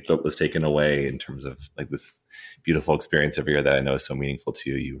mean, like, what was taken away in terms of like this beautiful experience every year that I know is so meaningful to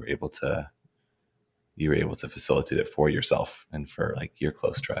you. You were able to facilitate it for yourself and for like your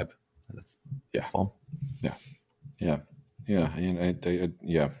close tribe. That's beautiful. Yeah. And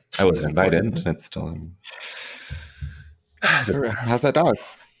I was invited. And it's still. How's that dog?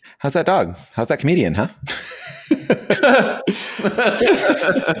 How's that comedian? Huh?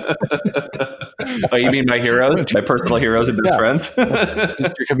 Oh, you mean my heroes, my personal heroes and best friends?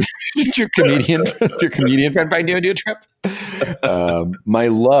 your comedian friend buying you a new trip. My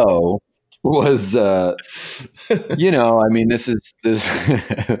low was, this.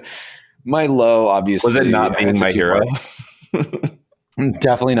 My low, obviously, was it not being my hero?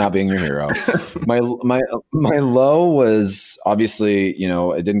 Definitely not being your hero. My low was obviously,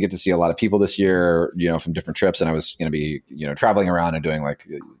 I didn't get to see a lot of people this year, from different trips, and I was going to be, traveling around and doing like,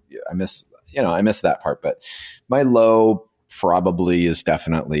 I miss that part. But my low probably is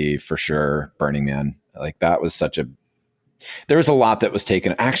definitely for sure Burning Man. Like that was there was a lot that was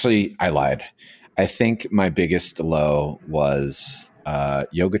taken. Actually, I lied. I think my biggest low was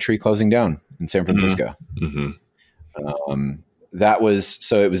Yoga Tree closing down in San Francisco. Mm-hmm. It was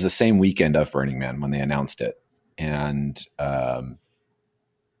the same weekend of Burning Man when they announced it. And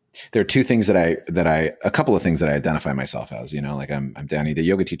there are a couple of things that I identify myself as, like I'm Danny, the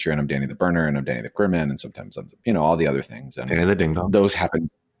yoga teacher, and I'm Danny the burner, and I'm Danny the queer man. And sometimes I'm, all the other things. And Danny the ding dong. Those happen.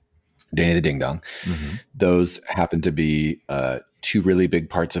 Danny the ding dong. Mm-hmm. Those happen to be 2 really big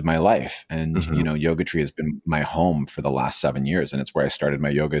parts of my life. And, mm-hmm. Yoga Tree has been my home for the last 7 years. And it's where I started my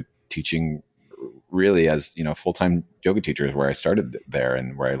yoga teaching really as, full-time yoga teachers, where I started there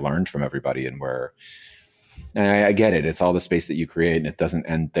and where I learned from everybody, and where, and I get it. It's all the space that you create, and it doesn't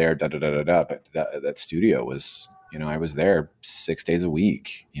end there, but that studio was, I was there 6 days a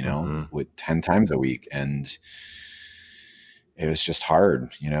week, mm-hmm. with 10 times a week. And it was just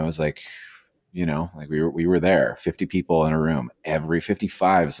hard. It was like, like we were there, 50 people in a room, every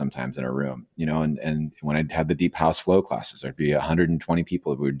 55 sometimes in a room, and when I had the deep house flow classes, there'd be 120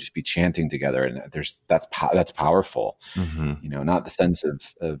 people who would just be chanting together. And that's powerful, mm-hmm. Not the sense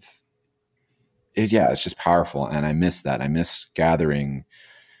of it. Yeah. It's just powerful. And I miss that. I miss gathering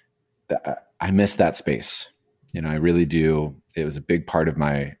I miss that space. I really do. It was a big part of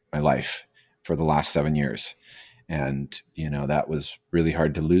my life for the last 7 years. And, that was really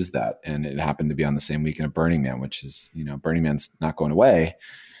hard to lose that. And it happened to be on the same weekend of Burning Man, which is, Burning Man's not going away.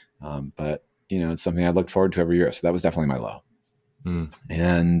 But, it's something I looked forward to every year. So that was definitely my low. Mm.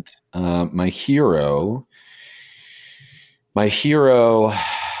 And my hero. One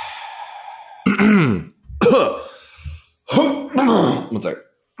second.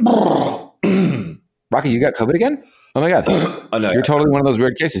 Rocky, you got COVID again? Oh my God. Oh no, You're totally one of those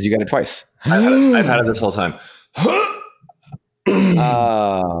weird cases. You got it twice. I've had it this whole time.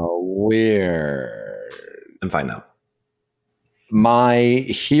 Weird. I'm fine now. My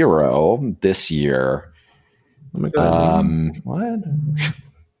hero this year. Oh my God. What?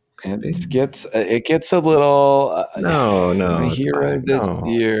 It gets a little. No. My hero this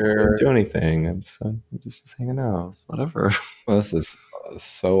year. I didn't do anything. I'm just hanging out. Whatever. Well, this is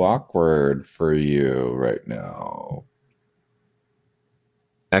so awkward for you right now.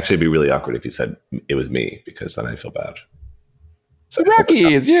 Actually, it'd be really awkward if you said it was me, because then I feel bad. So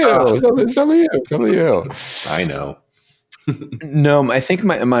Rocky, it's you. It's totally you. I know. No, I think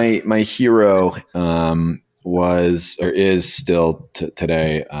my hero was or is still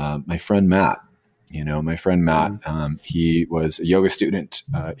today my friend Matt. My friend Matt. He was a yoga student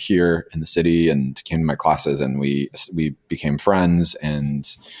here in the city and came to my classes, and we became friends. And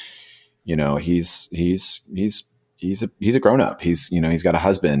he's a grown up. He's got a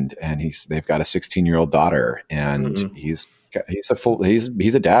husband, and they've got a 16-year-old daughter, and he's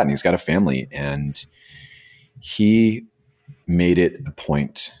a dad, and he's got a family, and he made it a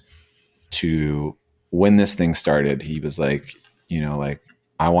point to, when this thing started, he was like,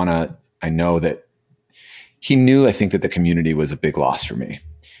 I know that he knew, I think, that the community was a big loss for me.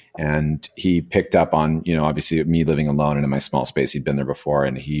 And he picked up on, obviously me living alone and in my small space, he'd been there before,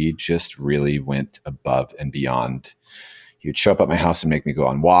 and he just really went above and beyond. He would show up at my house and make me go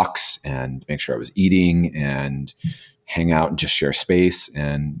on walks and make sure I was eating and hang out and just share space.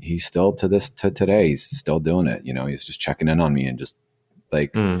 And he's still to today, he's still doing it. He's just checking in on me and just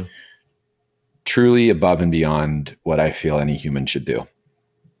like truly above and beyond what I feel any human should do.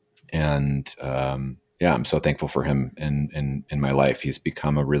 And, I'm so thankful for him in my life. He's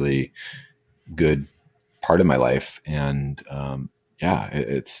become a really good part of my life. And, I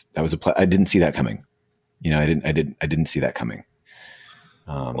didn't see that coming. I didn't see that coming.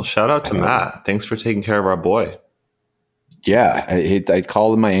 Well, shout out to Matt. Thanks for taking care of our boy. Yeah. I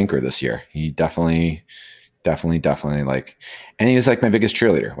called him my anchor this year. He definitely like, and he was like my biggest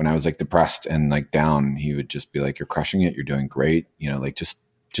cheerleader when I was like depressed and like down. He would just be like, "You're crushing it. You're doing great." Like just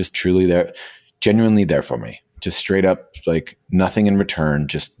truly there, genuinely there for me, just straight up, like nothing in return,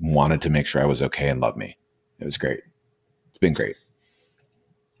 just wanted to make sure I was okay and love me. It was great. It's been great.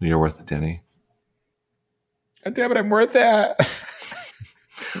 You're worth it, Danny. God damn it, I'm worth that.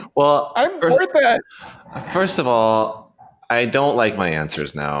 Well, worth that. First of all, I don't like my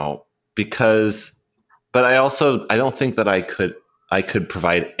answers now but I don't think that I could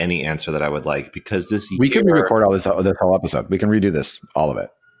provide any answer that I would like, because we can re-record all this whole episode. We can redo this, all of it.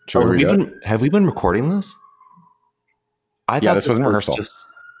 Have we been recording this? I thought this wasn't rehearsal.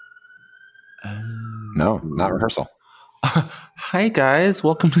 No, not rehearsral. Hi guys,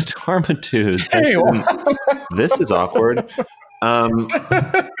 welcome to Dharmitude. Hey, this is awkward. So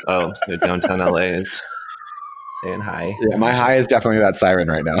downtown LA is saying hi. Yeah, my hi is definitely that siren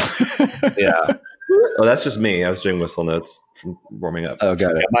right now. Yeah. Oh, that's just me. I was doing whistle notes from warming up. Oh,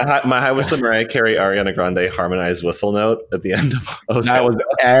 got it. My high was the Mariah Carey, Ariana Grande harmonized whistle note at the end of That was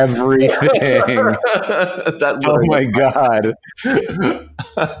everything. Oh my God.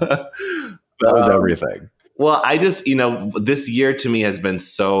 That was everything. Well, I just, this year to me has been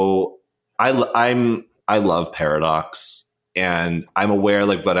so, I love Paradox, and I'm aware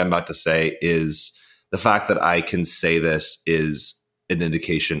like what I'm about to say is the fact that I can say this is an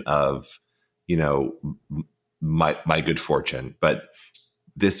indication of, my good fortune. But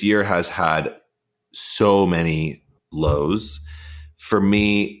this year has had so many lows. For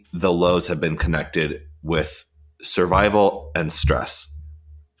me, the lows have been connected with survival and stress,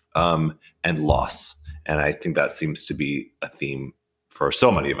 and loss. And I think that seems to be a theme for so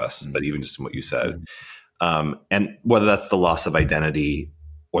many of us, but even just in what you said. And whether that's the loss of identity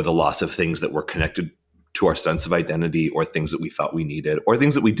or the loss of things that were connected to our sense of identity, or things that we thought we needed, or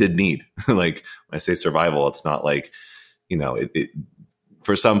things that we did need. Like when I say survival, it's not like,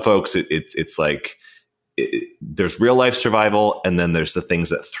 for some folks, it's like there's real life survival, and then there's the things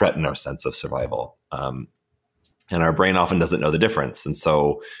that threaten our sense of survival. And our brain often doesn't know the difference. And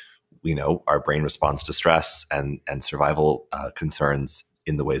so, our brain responds to stress and survival concerns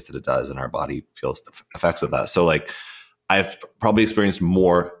in the ways that it does, and our body feels the effects of that. So like, I've probably experienced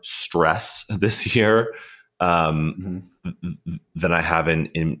more stress this year than I have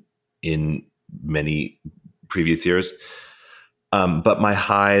in many previous years. But my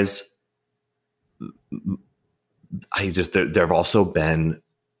highs, there have also been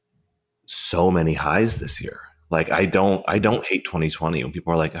so many highs this year. Like I don't hate 2020. When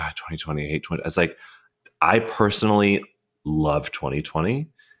people are like, 2020, I hate 20. It's like, I personally love 2020.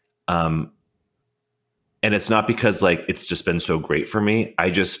 And it's not because like it's just been so great for me. I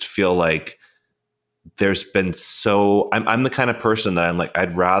just feel like there's been I'm the kind of person that I'm like,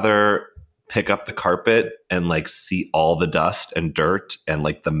 I'd rather pick up the carpet and like see all the dust and dirt and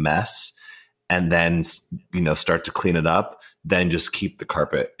like the mess and then, start to clean it up, than just keep the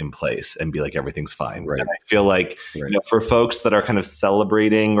carpet in place and be like, everything's fine. Right. And I feel like, for folks that are kind of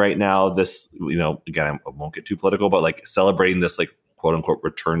celebrating right now, this, again, I won't get too political, but like celebrating this, like, quote unquote,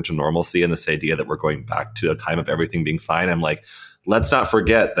 return to normalcy and this idea that we're going back to a time of everything being fine. I'm like, let's not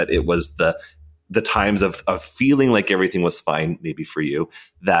forget that it was the times of feeling like everything was fine, maybe for you,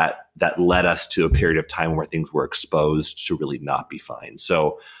 that led us to a period of time where things were exposed to really not be fine.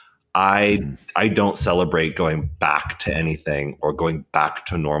 So I don't celebrate going back to anything or going back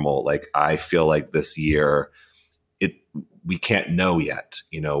to normal. Like, I feel like this year, we can't know yet,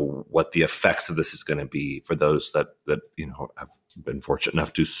 what the effects of this is going to be for those that have been fortunate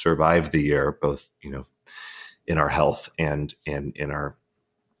enough to survive the year, both in our health and in our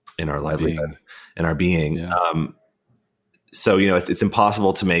livelihood and our being. Yeah. So it's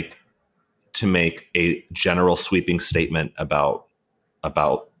impossible to make a general sweeping statement about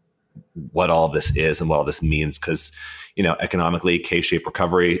what all this is and what all this means, because economically, K-shaped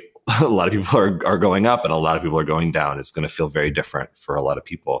recovery, a lot of people are going up and a lot of people are going down. It's going to feel very different for a lot of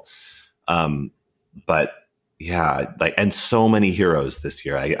people. But yeah, like, and so many heroes this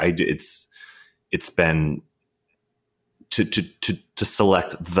year. It's been to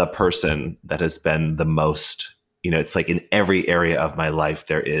select the person that has been the most, it's like in every area of my life,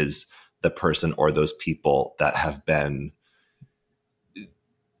 there is the person or those people that have been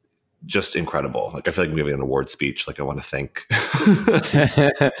just incredible. Like, I feel like I'm giving an award speech. Like, I want to thank.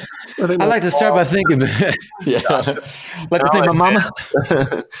 I like to start by thanking. Yeah, like to thank my mama.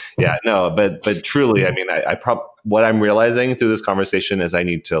 Yeah, no, but truly, I mean, what I'm realizing through this conversation is I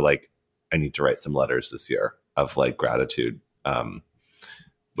need to write some letters this year of like gratitude.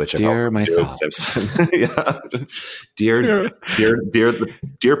 Which dear my thoughts. Yeah. Dear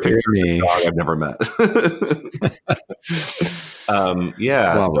picture me. Dog I've never met.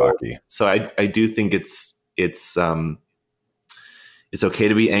 Yeah. Well, so I do think it's okay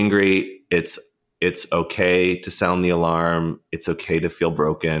to be angry. It's okay to sound the alarm. It's okay to feel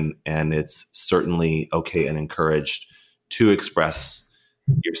broken, and it's certainly okay and encouraged to express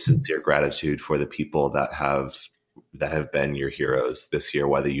your sincere gratitude for the people that have been your heroes this year,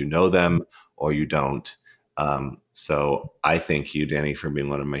 whether you know them or you don't. So I thank you, Danny, for being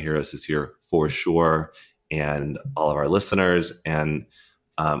one of my heroes this year, for sure. And all of our listeners and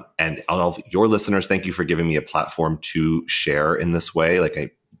all of your listeners, thank you for giving me a platform to share in this way.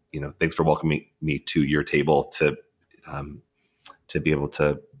 Like, thanks for welcoming me to your table to be able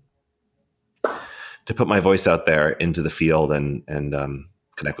to put my voice out there into the field and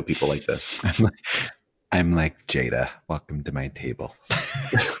connect with people like this. I'm like, Jada, welcome to my table.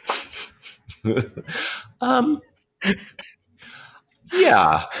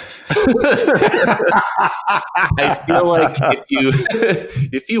 Yeah. I feel like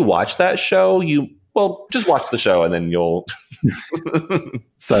if you watch that show, just watch the show and then you'll.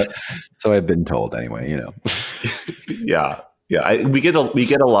 So I've been told anyway, Yeah. We get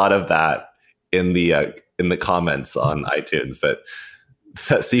a lot of that in the comments on iTunes that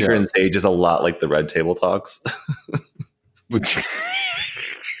Seeker and Sage is a lot like the Red Table Talks.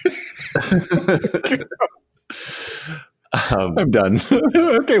 I'm done.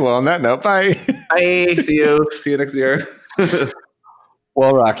 Okay, well, on that note, bye. Bye. See you next year.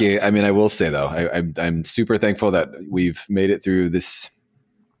 Well, Rocky, I mean, I will say though, I'm super thankful that we've made it through this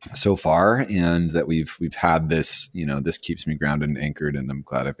so far, and that we've had this. This keeps me grounded and anchored, and I'm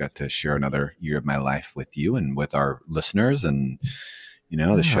glad I've got to share another year of my life with you and with our listeners. And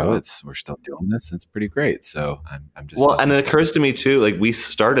the show, we're still doing this. It's pretty great. So I'm just and it occurs to me too, like, we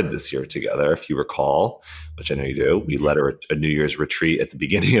started this year together, if you recall, which I know you do. We led a New Year's retreat at the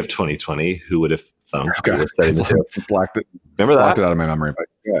beginning of 2020. Who would have thunk? Remember that? Blocked it out of my memory. But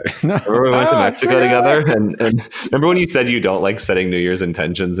no. Remember we went to Mexico together, and remember when you said you don't like setting New Year's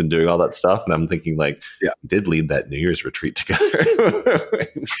intentions and doing all that stuff? And I'm thinking, like, we did lead that New Year's retreat together.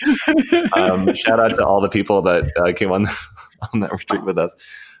 Shout out to all the people that came on that retreat with us.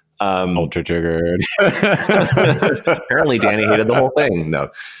 Ultra triggered. Apparently Danny hated the whole thing.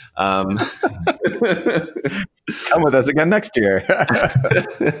 No. Come with us again next year.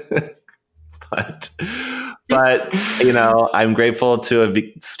 But I'm grateful to have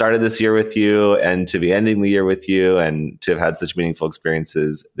started this year with you and to be ending the year with you and to have had such meaningful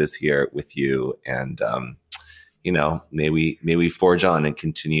experiences this year with you. And may we forge on and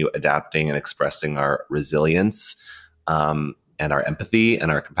continue adapting and expressing our resilience and our empathy and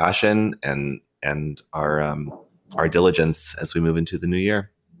our compassion and our diligence as we move into the new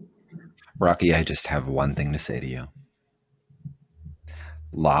year. Rocky, I just have one thing to say to you.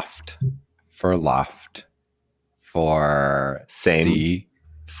 Loft for loft, for same, C,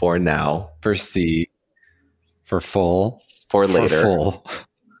 for now, for C, for full, for later, for full,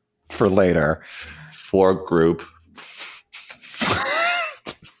 for later, for group,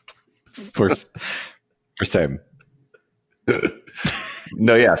 for same.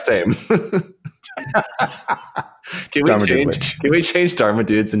 No, yeah, same. Can we change Dharma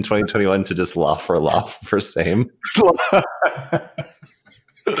Dudes in 2021 to just loft for same?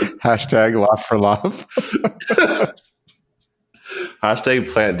 Hashtag loft for loft.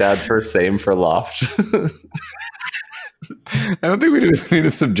 Hashtag plant dad for same for loft. I don't think we need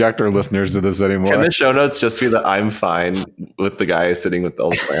to subject our listeners to this anymore. Can the show notes just be that I'm fine with the guy sitting with the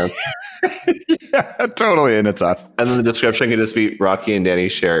old plants? Yeah, totally. And it's us. And then the description can just be Rocky and Danny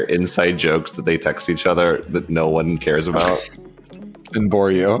share inside jokes that they text each other that no one cares about. And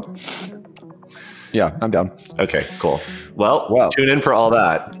bore you. Yeah, I'm down. Okay, cool. Well, tune in for all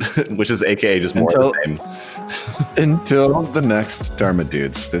that, which is AKA just more of the same. Until the next Dharma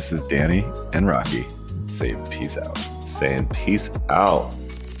Dudes, this is Danny and Rocky. Say peace out. Saying peace out.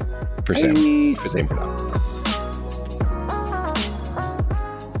 For same. For same for now.